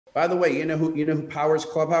By the way, you know who powers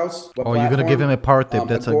Clubhouse? What Oh, you're gonna give him a power tip.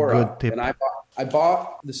 That's Agora. a good tip. And I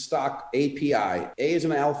bought the stock API. A is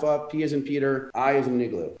in Alpha, P is in Peter, I is in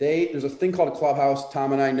Igloo. There's a thing called a Clubhouse.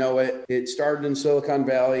 Tom and I know it. It started in Silicon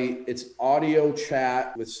Valley. It's audio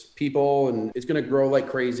chat with people, and it's going to grow like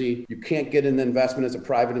crazy. You can't get an investment as a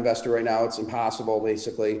private investor right now. It's impossible,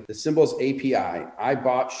 basically. The symbol is API. I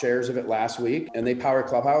bought shares of it last week, and they power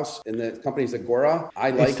Clubhouse, and the company's Agora.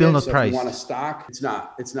 I like It's still it. not So priced. if you want a stock, it's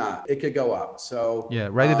not. It's not. It could go up. So Yeah,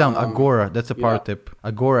 write it down. Agora. That's a power yeah. tip.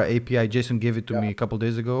 Agora API. Jason gave it to me a couple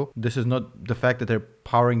days ago. This is not the fact that they're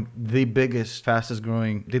powering the biggest, fastest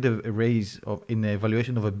growing. Did a raise in the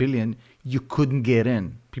valuation of $1 billion. You couldn't get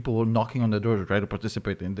in. People were knocking on the door to try to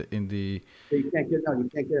participate in the. You can't get in. You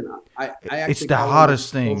can't get in. I actually It's the follow hottest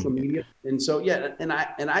social thing. media, and so yeah, and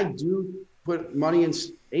I do put money in.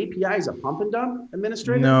 API is a pump and dump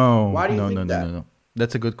administrator. No, Why do you no, think no, that? no, no, no.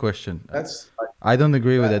 That's a good question. That's I don't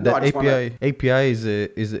agree with that. no, That I just API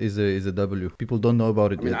is a W. People don't know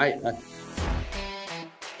about it I mean, yet. I